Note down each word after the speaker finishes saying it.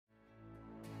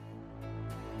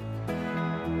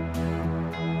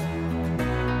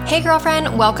Hey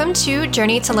girlfriend, welcome to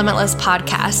Journey to Limitless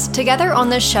podcast. Together on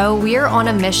this show, we are on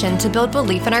a mission to build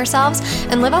belief in ourselves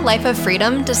and live a life of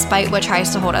freedom despite what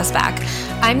tries to hold us back.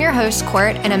 I'm your host,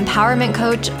 Court, an empowerment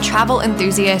coach, travel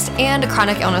enthusiast, and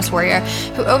chronic illness warrior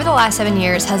who over the last 7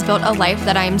 years has built a life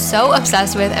that I am so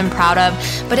obsessed with and proud of,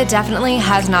 but it definitely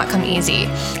has not come easy.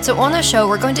 So on the show,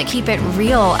 we're going to keep it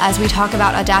real as we talk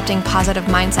about adapting positive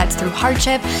mindsets through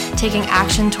hardship, taking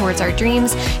action towards our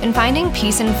dreams, and finding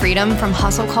peace and freedom from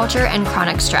hustle culture and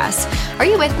chronic stress. Are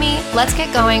you with me? Let's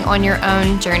get going on your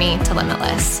own journey to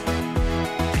limitless.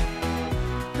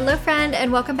 Hello, friend,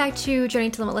 and welcome back to Journey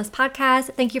to Limitless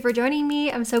podcast. Thank you for joining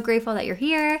me. I'm so grateful that you're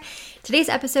here. Today's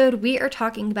episode, we are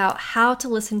talking about how to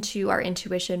listen to our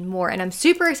intuition more. And I'm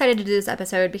super excited to do this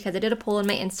episode because I did a poll on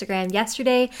my Instagram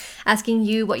yesterday asking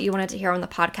you what you wanted to hear on the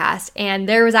podcast. And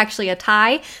there was actually a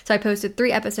tie. So I posted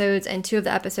 3 episodes and 2 of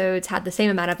the episodes had the same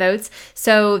amount of votes.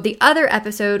 So the other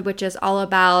episode, which is all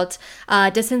about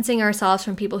distancing ourselves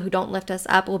from people who don't lift us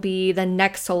up, will be the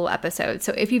next solo episode.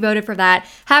 So if you voted for that,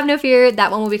 have no fear.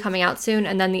 That one will be coming out soon.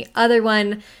 And then the other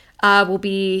one will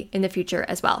be in the future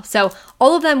as well. So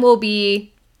all of them will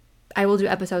be, I will do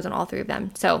episodes on all 3 of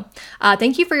them. So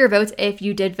thank you for your votes. If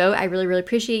you did vote, I really, really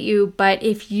appreciate you. But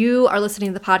if you are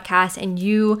listening to the podcast and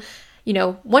you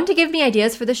want to give me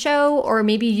ideas for the show, or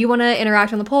maybe you want to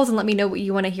interact on the polls and let me know what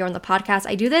you want to hear on the podcast,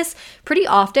 I do this pretty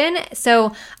often.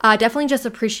 So definitely just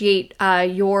appreciate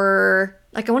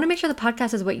I want to make sure the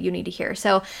podcast is what you need to hear.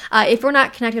 So if we're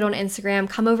not connected on Instagram,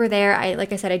 come over there.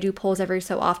 Like I said, I do polls every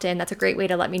so often. That's a great way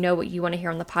to let me know what you want to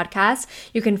hear on the podcast.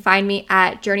 You can find me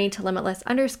at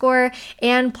journeytolimitless_.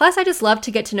 And plus, I just love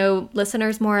to get to know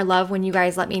listeners more. I love when you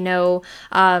guys let me know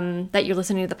that you're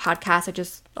listening to the podcast. I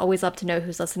just always love to know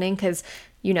who's listening because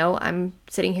I'm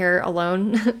sitting here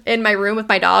alone in my room with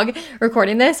my dog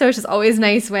recording this. So it's just always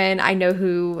nice when I know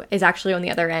who is actually on the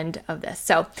other end of this.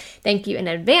 So thank you in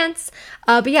advance.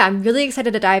 But yeah, I'm really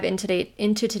excited to dive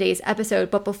into today's episode.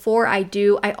 But before I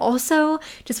do, I also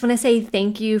just want to say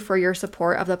thank you for your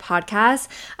support of the podcast.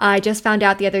 I just found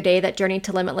out the other day that Journey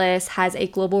to Limitless has a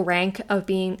global rank of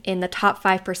being in the top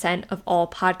 5% of all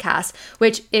podcasts,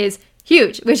 which is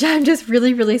huge, which I'm just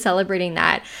really, really celebrating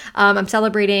that. I'm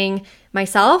celebrating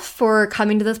myself for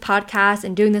coming to this podcast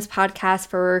and doing this podcast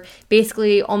for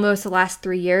basically almost the last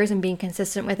 3 years and being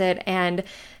consistent with it and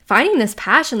finding this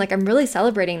passion. Like, I'm really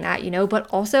celebrating that, but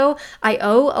also I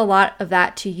owe a lot of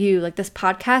that to you. Like, this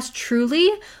podcast truly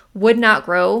would not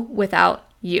grow without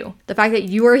you. The fact that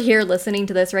you are here listening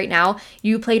to this right now,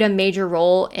 you played a major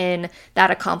role in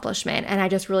that accomplishment. And I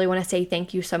just really want to say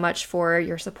thank you so much for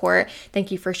your support.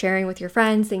 Thank you for sharing with your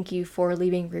friends. Thank you for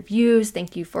leaving reviews.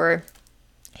 Thank you for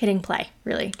hitting play.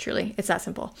 Really, truly, it's that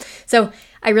simple. So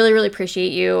I really, really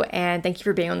appreciate you. And thank you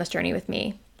for being on this journey with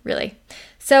me, really.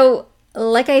 So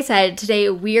like I said, today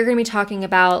we are going to be talking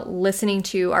about listening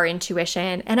to our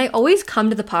intuition. And I always come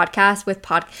to the podcast with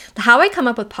how I come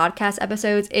up with podcast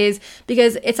episodes is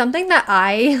because it's something that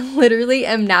I literally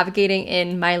am navigating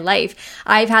in my life.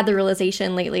 I've had the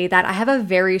realization lately that I have a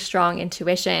very strong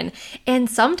intuition. And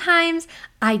sometimes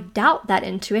I doubt that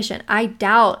intuition. I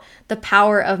doubt the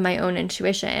power of my own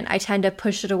intuition. I tend to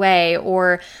push it away,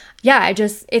 or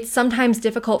it's sometimes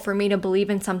difficult for me to believe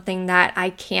in something that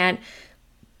I can't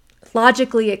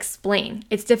logically explain.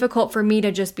 It's difficult for me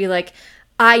to just be like,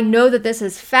 I know that this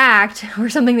is fact or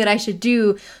something that I should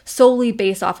do solely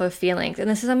based off of feelings. And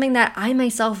this is something that I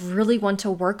myself really want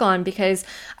to work on because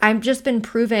I've just been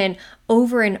proven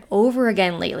over and over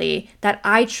again lately that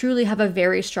I truly have a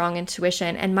very strong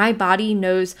intuition and my body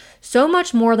knows so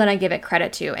much more than I give it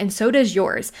credit to. And so does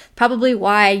yours. Probably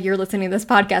why you're listening to this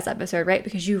podcast episode, right?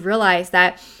 Because you realize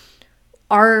that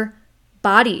our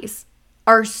bodies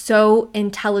are so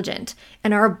intelligent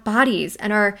and our bodies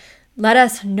let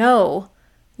us know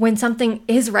when something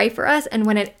is right for us and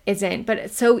when it isn't. But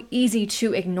it's so easy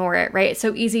to ignore it, right? It's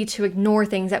so easy to ignore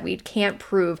things that we can't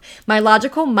prove. My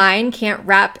logical mind can't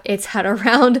wrap its head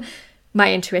around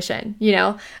my intuition,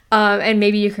 and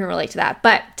maybe you can relate to that.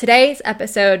 But today's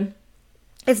episode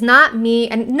is not me,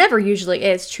 and never usually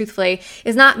is, truthfully,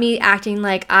 is not me acting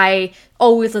like I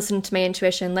always listen to my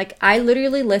intuition. Like, I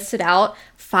literally listed out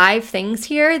 5 things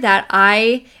here that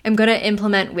I am going to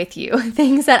implement with you,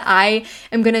 things that I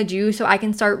am going to do so I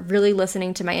can start really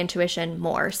listening to my intuition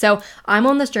more. So I'm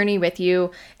on this journey with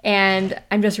you, and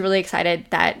I'm just really excited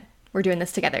that we're doing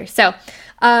this together. So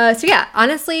yeah,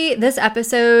 honestly, this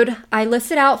episode, I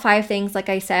listed out 5 things, like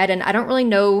I said, and I don't really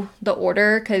know the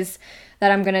order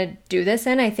that I'm going to do this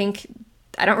in. I think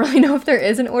I don't really know if there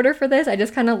is an order for this. I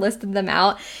just kind of listed them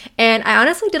out. And I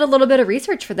honestly did a little bit of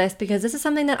research for this because this is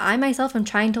something that I myself am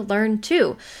trying to learn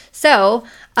too. So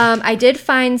I did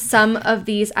find some of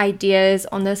these ideas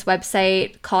on this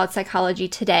website called Psychology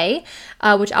Today,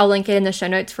 which I'll link it in the show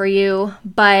notes for you.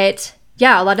 But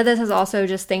yeah, a lot of this is also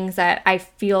just things that I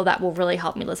feel that will really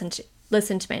help me listen to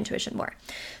my intuition more.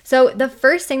 So the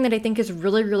first thing that I think is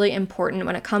really, really important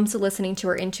when it comes to listening to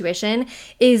our intuition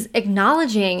is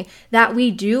acknowledging that we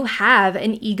do have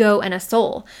an ego and a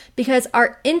soul, because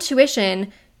our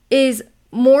intuition is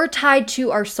more tied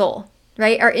to our soul,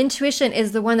 right? Our intuition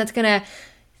is the one that's gonna,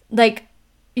 like,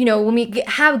 you know, when we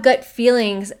have gut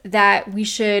feelings that we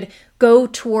should go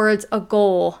towards a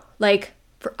goal, like,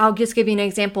 I'll just give you an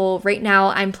example. Right now,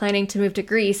 I'm planning to move to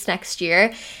Greece next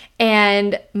year,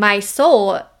 and my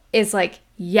soul is like,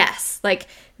 yes, like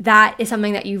that is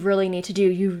something that you really need to do.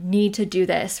 You need to do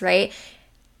this, right?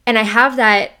 And I have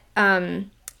that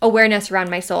awareness around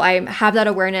my soul. I have that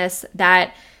awareness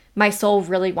that my soul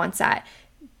really wants that.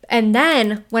 And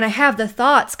then when I have the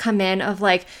thoughts come in of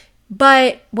like,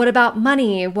 but what about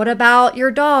money? What about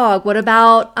your dog? What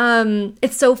about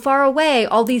it's so far away?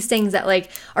 All these things that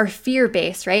like are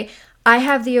fear-based, right? I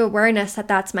have the awareness that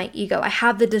that's my ego. I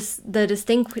have the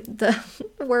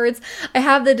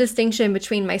distinction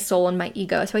between my soul and my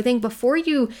ego. So I think before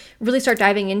you really start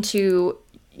diving into,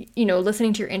 you know,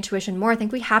 listening to your intuition more, I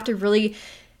think we have to really,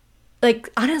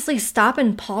 like, honestly stop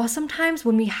and pause sometimes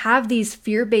when we have these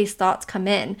fear-based thoughts come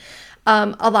in.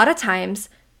 A lot of times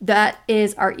that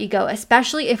is our ego,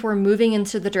 especially if we're moving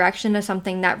into the direction of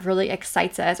something that really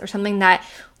excites us, or something that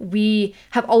we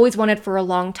have always wanted for a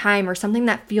long time, or something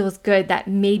that feels good that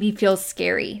maybe feels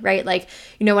scary, right? Like,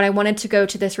 you know, when I wanted to go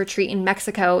to this retreat in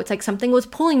Mexico, it's like something was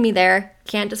pulling me there.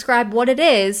 Can't describe what it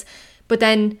is. But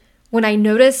then when I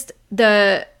noticed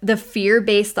the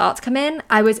fear-based thoughts come in,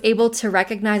 I was able to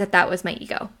recognize that that was my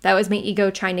ego. That was my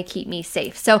ego trying to keep me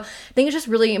safe. So I think it's just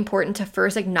really important to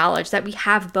first acknowledge that we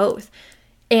have both,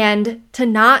 and to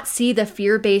not see the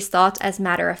fear-based thoughts as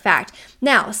matter of fact.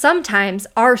 Now, sometimes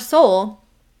our soul,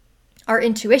 our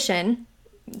intuition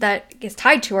that is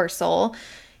tied to our soul,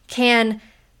 can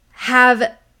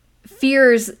have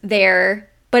fears there,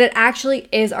 but it actually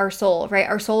is our soul, right?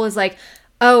 Our soul is like,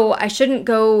 oh, I shouldn't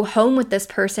go home with this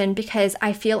person because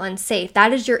I feel unsafe.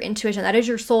 That is your intuition. That is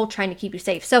your soul trying to keep you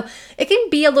safe. So it can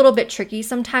be a little bit tricky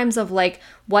sometimes of like,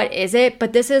 what is it?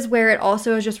 But this is where it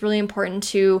also is just really important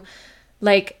to,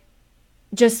 like,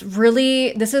 just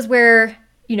really, this is where,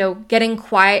 you know, getting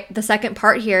quiet, the second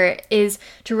part here is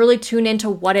to really tune into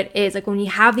what it is. Like when you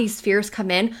have these fears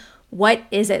come in, what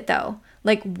is it though?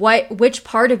 Like which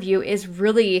part of you is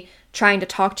really trying to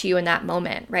talk to you in that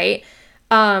moment, right?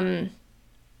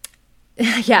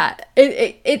 Yeah,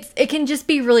 it can just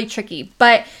be really tricky,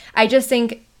 but I just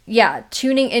think, yeah,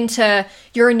 tuning into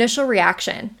your initial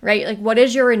reaction, right? Like, what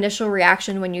is your initial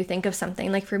reaction when you think of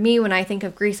something? Like for me, when I think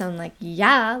of Greece, I'm like,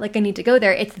 yeah, like I need to go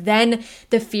there. It's then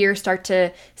the fears start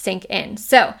to sink in.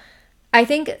 So I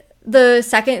think the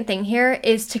second thing here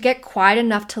is to get quiet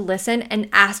enough to listen and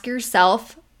ask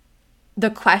yourself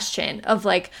the question of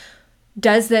like,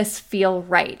 does this feel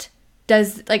right?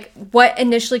 Does, like, what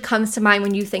initially comes to mind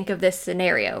when you think of this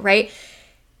scenario, right?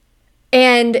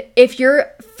 And if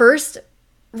your first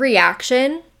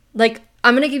reaction, like,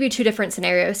 I'm going to give you two different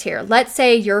scenarios here. Let's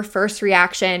say your first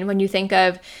reaction when you think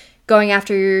of going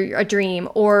after a dream,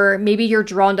 or maybe you're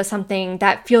drawn to something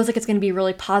that feels like it's going to be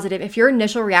really positive. If your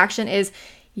initial reaction is,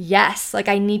 yes, like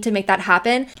I need to make that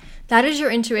happen, that is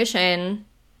your intuition.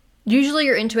 Usually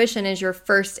your intuition is your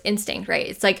first instinct, right?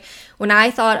 It's like when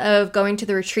I thought of going to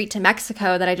the retreat to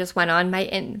Mexico that I just went on,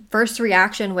 my first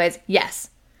reaction was yes.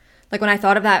 Like when I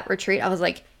thought of that retreat, I was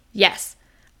like, yes.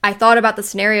 I thought about the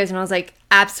scenarios and I was like,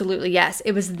 absolutely yes.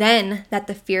 It was then that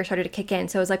the fear started to kick in.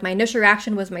 So it was like my initial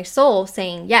reaction was my soul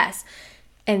saying yes.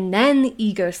 And then the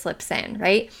ego slips in,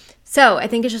 right? So I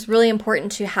think it's just really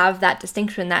important to have that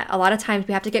distinction that a lot of times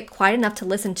we have to get quiet enough to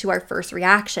listen to our first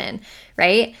reaction,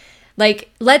 right? Like,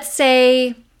 let's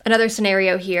say another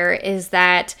scenario here is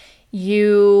that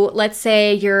let's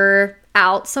say you're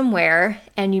out somewhere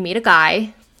and you meet a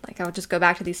guy. Like, I'll just go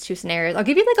back to these two scenarios. I'll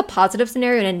give you like a positive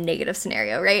scenario and a negative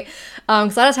scenario, right?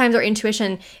 Because a lot of times our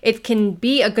intuition, it can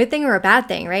be a good thing or a bad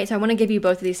thing, right? So I want to give you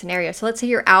both of these scenarios. So let's say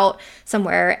you're out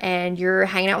somewhere and you're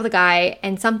hanging out with a guy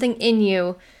and something in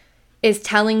you is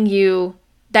telling you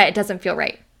that it doesn't feel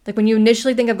right. Like when you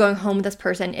initially think of going home with this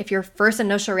person, if your first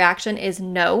initial reaction is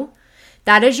no,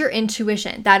 that is your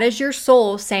intuition. That is your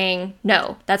soul saying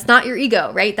no. That's not your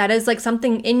ego, right? That is like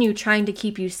something in you trying to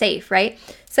keep you safe, right?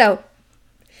 So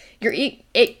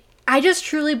I just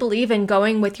truly believe in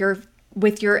going with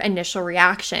your initial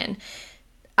reaction.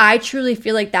 I truly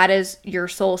feel like that is your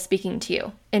soul speaking to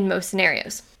you in most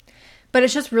scenarios. But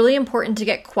it's just really important to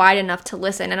get quiet enough to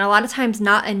listen. And a lot of times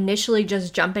not initially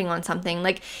just jumping on something.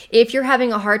 Like if you're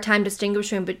having a hard time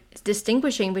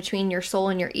distinguishing between your soul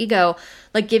and your ego,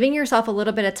 like giving yourself a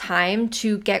little bit of time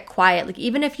to get quiet. Like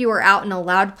even if you are out in a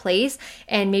loud place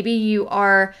and maybe you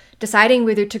are deciding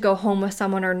whether to go home with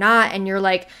someone or not, and you're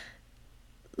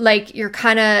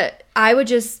I would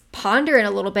just ponder it a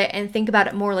little bit and think about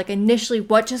it more. Like initially,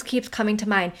 what just keeps coming to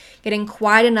mind? Getting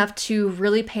quiet enough to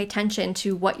really pay attention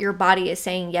to what your body is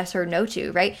saying yes or no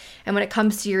to, right? And when it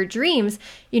comes to your dreams,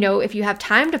 if you have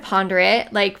time to ponder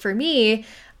it, like for me,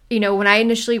 when I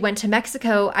initially went to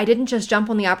Mexico, I didn't just jump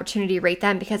on the opportunity right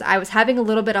then because I was having a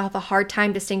little bit of a hard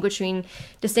time distinguishing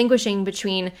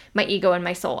between my ego and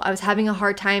my soul. I was having a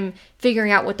hard time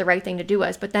figuring out what the right thing to do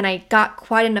was. But then I got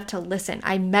quiet enough to listen.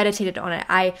 I meditated on it.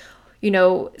 I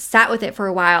sat with it for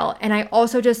a while. And I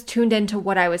also just tuned into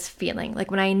what I was feeling.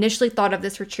 Like when I initially thought of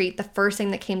this retreat, the first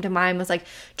thing that came to mind was like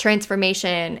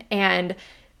transformation and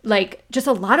like just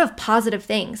a lot of positive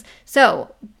things.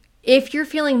 So if you're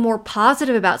feeling more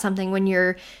positive about something when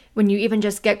you even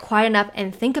just get quiet enough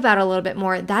and think about it a little bit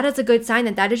more, that is a good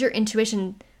sign that is your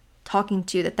intuition talking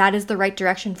to you, that is the right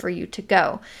direction for you to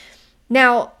go.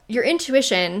 Now, your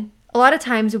intuition, a lot of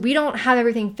times we don't have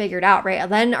everything figured out, right?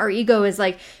 And then our ego is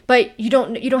like, but you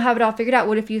don't have it all figured out.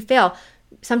 What if you fail?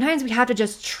 Sometimes we have to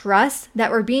just trust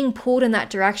that we're being pulled in that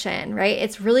direction, right?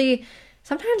 It's really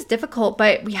sometimes difficult,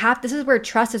 but this is where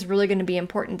trust is really going to be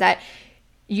important, that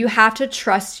you have to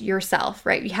trust yourself,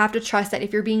 right? You have to trust that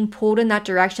if you're being pulled in that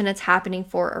direction, it's happening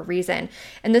for a reason.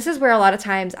 And this is where a lot of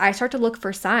times I start to look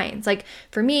for signs. Like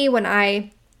for me, when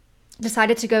I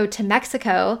decided to go to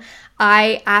Mexico,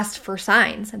 I asked for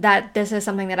signs that this is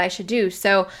something that I should do.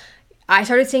 So I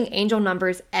started seeing angel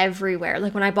numbers everywhere.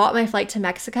 Like when I bought my flight to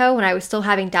Mexico, when I was still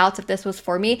having doubts if this was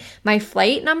for me, my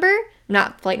but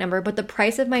the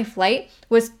price of my flight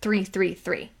was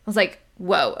 333. I was like,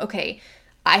 whoa, okay.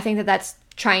 I think that that's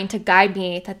trying to guide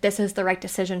me that this is the right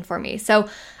decision for me. So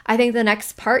I think the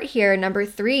next part here, number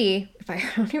 3, if I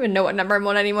don't even know what number I'm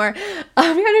on anymore,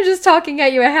 I'm kind of just talking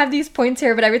at you. I have these points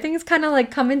here, but everything is kind of like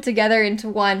coming together into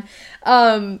one.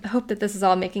 I hope that this is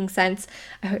all making sense.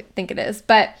 I think it is.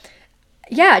 But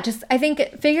yeah, I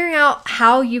think figuring out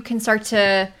how you can start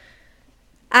to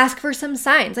ask for some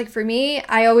signs. Like for me,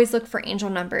 I always look for angel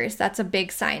numbers. That's a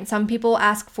big sign. Some people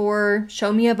ask for,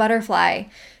 show me a butterfly,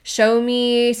 show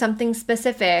me something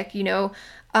specific, show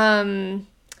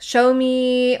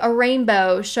me a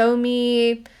rainbow, show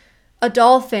me a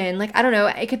dolphin. Like, I don't know,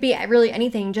 it could be really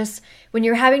anything. Just when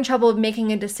you're having trouble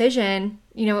making a decision,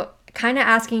 kind of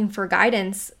asking for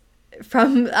guidance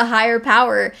from a higher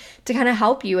power to kind of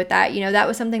help you with that. That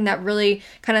was something that really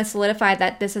kind of solidified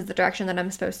that this is the direction that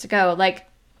I'm supposed to go. Like,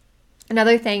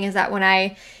 another thing is that when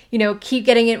I, keep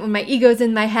getting it when my ego's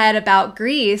in my head about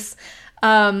Greece,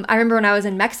 I remember when I was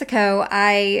in Mexico,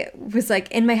 I was like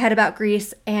in my head about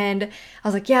Greece and I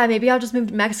was like, yeah, maybe I'll just move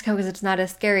to Mexico because it's not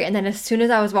as scary. And then as soon as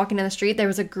I was walking down the street, there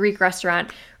was a Greek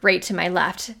restaurant right to my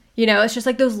left. It's just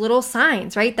like those little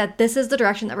signs, right? That this is the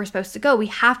direction that we're supposed to go. We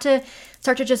have to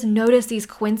start to just notice these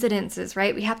coincidences,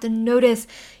 right? We have to notice,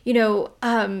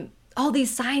 all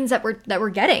these signs that we're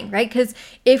getting, right? Because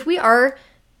if we are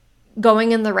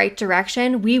going in the right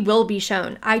direction, we will be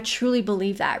shown. I truly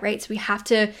believe that, right? So we have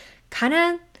to kind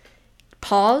of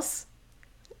pause,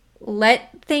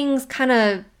 let things kind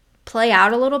of play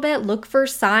out a little bit, look for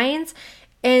signs.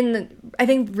 And I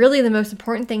think really the most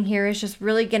important thing here is just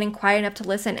really getting quiet enough to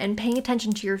listen and paying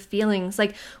attention to your feelings.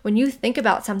 Like when you think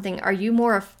about something, are you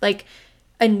more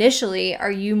initially,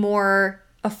 are you more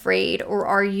afraid or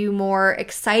are you more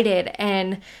excited?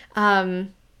 And,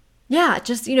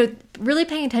 just, really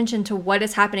paying attention to what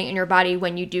is happening in your body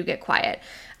when you do get quiet.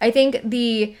 I think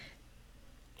the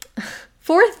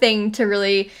fourth thing to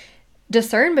really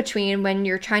discern between when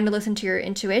you're trying to listen to your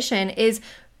intuition is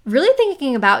really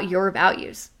thinking about your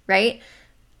values, right?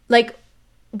 Like,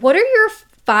 what are your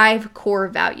 5 core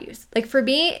values? Like for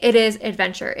me, it is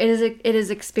adventure. It is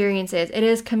experiences. It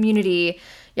is community,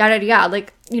 yada, yada, yada.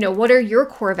 Like, what are your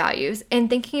core values? And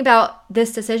thinking about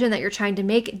this decision that you're trying to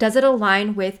make, does it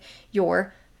align with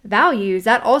your values?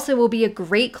 That also will be a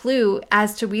great clue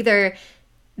as to whether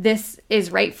this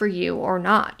is right for you or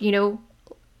not.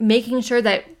 Making sure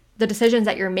that the decisions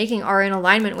that you're making are in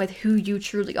alignment with who you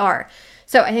truly are.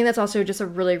 So I think that's also just a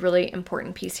really, really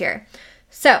important piece here.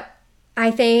 So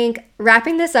I think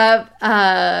wrapping this up,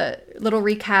 little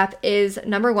recap is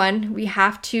number 1, we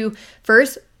have to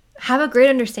first have a great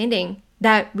understanding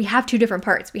that we have 2 different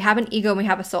parts. We have an ego and we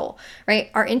have a soul, right?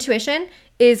 Our intuition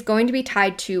is going to be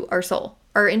tied to our soul.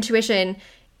 Our intuition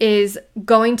is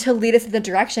going to lead us in the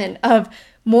direction of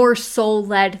more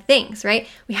soul-led things, right?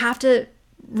 We have to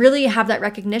really have that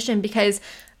recognition, because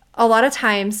a lot of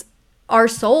times our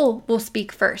soul will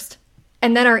speak first,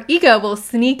 and then our ego will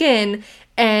sneak in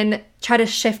and try to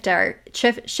shift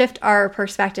our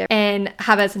perspective and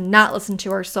have us not listen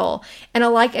to our soul. And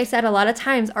like I said, a lot of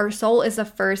times our soul is the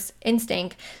first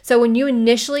instinct. So when you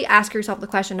initially ask yourself the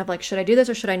question of like, should I do this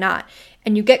or should I not?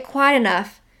 And you get quiet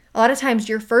enough, a lot of times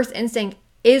your first instinct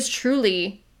is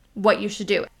truly what you should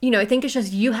do. I think it's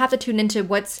just you have to tune into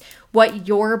what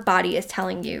your body is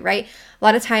telling you, right? A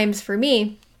lot of times for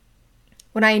me,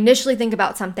 when I initially think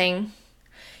about something,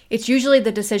 it's usually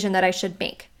the decision that I should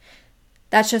make.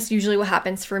 That's just usually what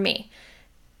happens for me.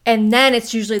 And then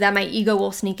it's usually that my ego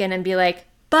will sneak in and be like,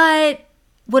 but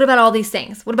what about all these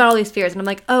things? What about all these fears? And I'm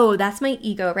like, oh, that's my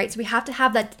ego, right? So we have to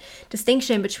have that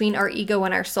distinction between our ego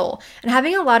and our soul, and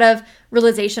having a lot of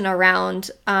realization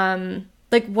around,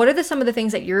 like, what are some of the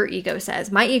things that your ego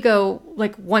says? My ego,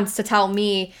 like, wants to tell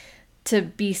me to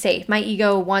be safe. My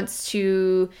ego wants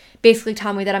to basically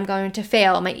tell me that I'm going to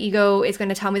fail. My ego is going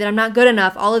to tell me that I'm not good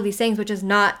enough, all of these things, which is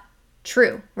not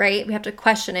true, right? We have to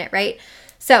question it, right?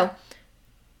 So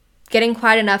getting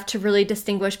quiet enough to really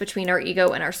distinguish between our ego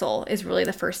and our soul is really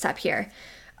the first step here.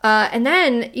 And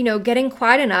then, getting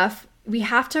quiet enough, we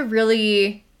have to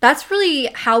really, that's really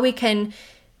how we can,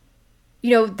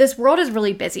 this world is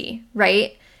really busy,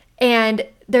 right? And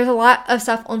there's a lot of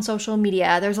stuff on social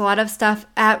media. There's a lot of stuff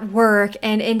at work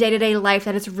and in day-to-day life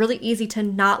that it's really easy to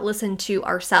not listen to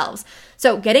ourselves.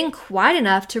 So getting quiet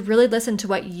enough to really listen to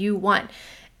what you want.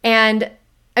 And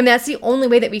that's the only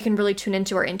way that we can really tune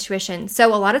into our intuition.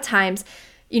 So a lot of times,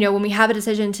 when we have a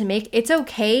decision to make, it's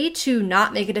okay to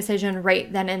not make a decision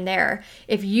right then and there.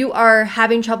 If you are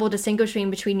having trouble distinguishing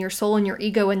between your soul and your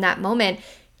ego in that moment,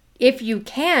 if you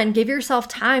can, give yourself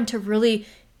time to really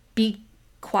be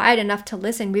quiet enough to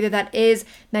listen, whether that is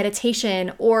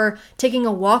meditation or taking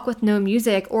a walk with no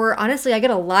music, or honestly, I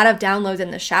get a lot of downloads in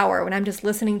the shower when I'm just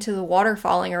listening to the water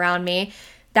falling around me.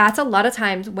 That's a lot of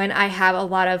times when I have a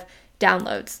lot of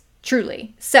downloads,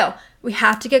 truly. So we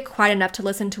have to get quiet enough to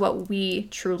listen to what we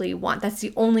truly want. That's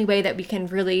the only way that we can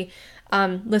really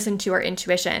listen to our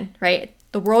intuition, right?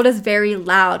 The world is very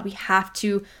loud. We have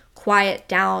to quiet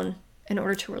down in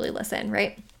order to really listen,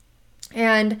 right?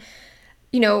 And,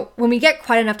 when we get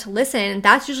quiet enough to listen,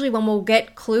 that's usually when we'll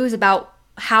get clues about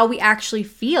how we actually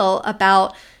feel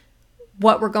about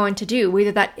what we're going to do.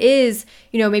 Whether that is,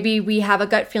 maybe we have a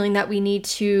gut feeling that we need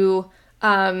to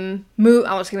move,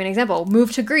 I'll just give you an example,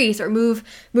 move to Greece or move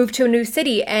to a new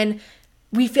city, and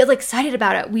we feel excited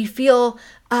about it. We feel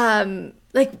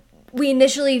like we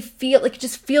initially feel like it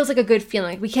just feels like a good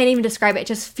feeling. We can't even describe it. It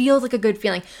just feels like a good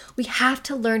feeling. We have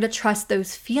to learn to trust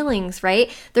those feelings, right?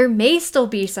 There may still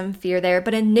be some fear there,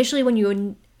 but initially when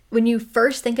you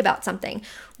first think about something,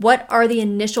 what are the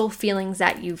initial feelings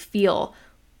that you feel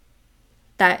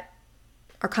that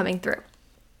are coming through?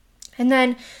 And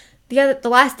then the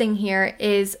last thing here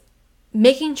is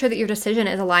making sure that your decision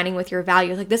is aligning with your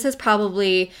values. Like, this is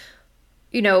probably,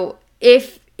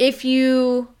 if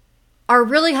you are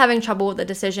really having trouble with the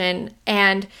decision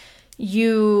and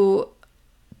you're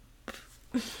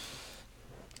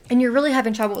really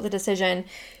having trouble with the decision,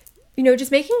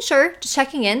 just making sure, just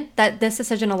checking in that this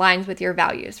decision aligns with your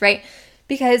values, right?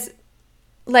 Because,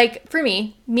 like, for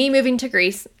me moving to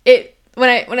Greece, when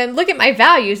I look at my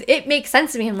values, it makes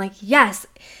sense to me. I'm like, yes,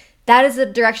 that is the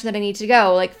direction that I need to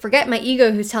go. Like, forget my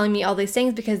ego who's telling me all these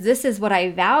things, because this is what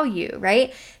I value,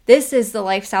 right? This is the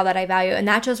lifestyle that I value, and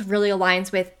that just really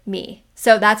aligns with me.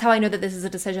 So that's how I know that this is a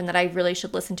decision that I really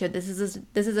should listen to. This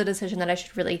is a decision that I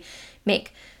should really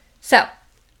make. So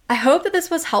I hope that this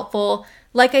was helpful.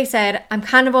 Like I said, I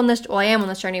am on this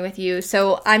journey with you.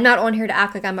 So I'm not on here to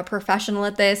act like I'm a professional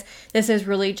at this. This is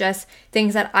really just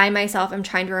things that I myself am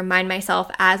trying to remind myself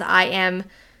as I am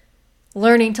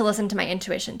learning to listen to my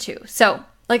intuition too. So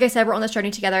like I said, we're on this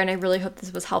journey together, and I really hope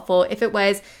this was helpful. If it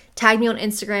was, tag me on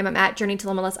Instagram. I'm at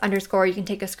journeytolimitless_. You can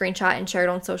take a screenshot and share it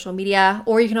on social media,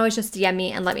 or you can always just DM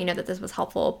me and let me know that this was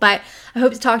helpful. But I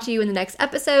hope to talk to you in the next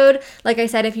episode. Like I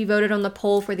said, if you voted on the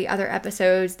poll for the other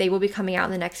episodes, they will be coming out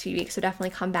in the next few weeks. So definitely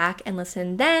come back and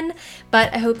listen then.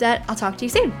 But I hope that I'll talk to you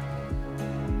soon.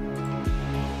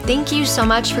 Thank you so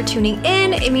much for tuning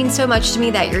in. It means so much to me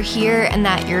that you're here and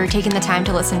that you're taking the time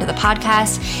to listen to the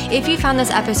podcast. If you found this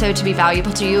episode to be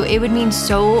valuable to you, it would mean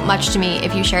so much to me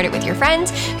if you shared it with your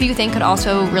friends who you think could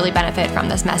also really benefit from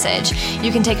this message.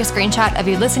 You can take a screenshot of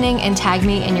you listening and tag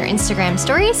me in your Instagram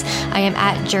stories. I am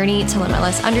at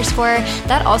journeytolimitless_.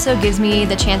 That also gives me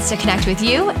the chance to connect with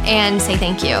you and say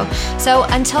thank you. So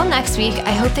until next week,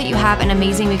 I hope that you have an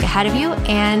amazing week ahead of you,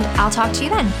 and I'll talk to you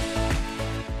then.